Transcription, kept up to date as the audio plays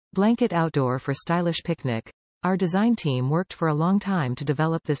Blanket outdoor for stylish picnic. Our design team worked for a long time to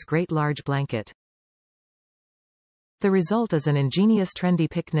develop this great large blanket. The result is an ingenious trendy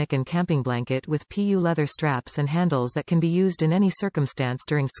picnic and camping blanket with PU leather straps and handles that can be used in any circumstance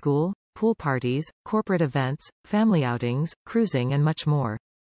during school, pool parties, corporate events, family outings, cruising and much more.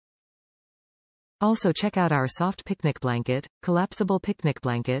 Also check out our soft picnic blanket, collapsible picnic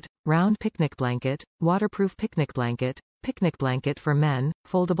blanket, round picnic blanket, waterproof picnic blanket for men,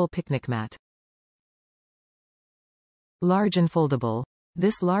 foldable picnic mat. Large and foldable.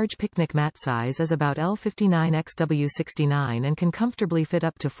 This large picnic mat size is about L59 x W69 and can comfortably fit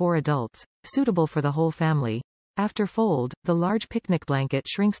up to 4 adults, suitable for the whole family. After fold, the large picnic blanket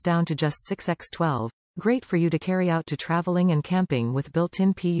shrinks down to just 6x12, great for you to carry out to traveling and camping with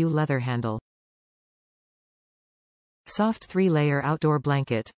built-in PU leather handle. Soft 3-layer outdoor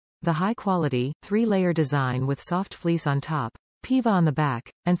blanket. The high-quality, 3-layer design with soft fleece on top, PVA on the back,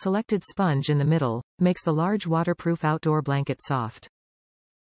 and selected sponge in the middle, makes the large waterproof outdoor blanket soft.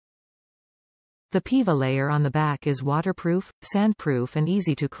 The PVA layer on the back is waterproof, sandproof and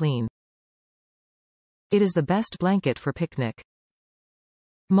easy to clean. It is the best blanket for picnic.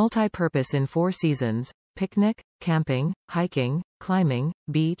 Multi-purpose in 4 seasons: picnic, camping, hiking, climbing,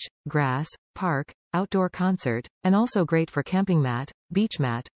 beach, grass, park, outdoor concert, and also great for camping mat, beach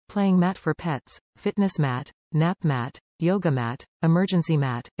mat, playing mat for pets, fitness mat, nap mat, yoga mat, emergency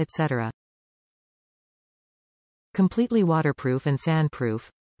mat, etc. Completely waterproof and sandproof.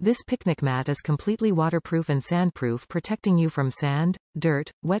 This picnic mat is completely waterproof and sandproof, protecting you from sand, dirt,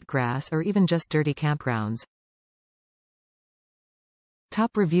 wet grass or even just dirty campgrounds.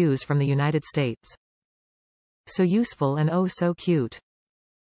 Top reviews from the United States. So useful and oh so cute.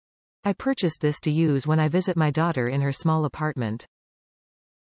 I purchased this to use when I visit my daughter in her small apartment.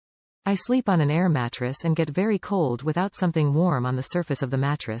 I sleep on an air mattress and get very cold without something warm on the surface of the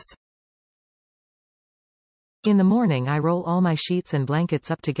mattress. In the morning I roll all my sheets and blankets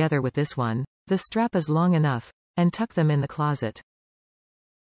up together with this one, the strap is long enough, and tuck them in the closet.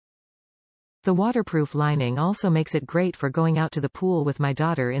 The waterproof lining also makes it great for going out to the pool with my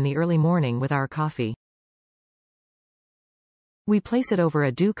daughter in the early morning with our coffee. We place it over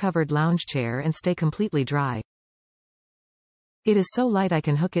a dew-covered lounge chair and stay completely dry. It is so light I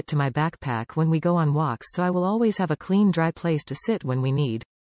can hook it to my backpack when we go on walks, so I will always have a clean dry place to sit when we need.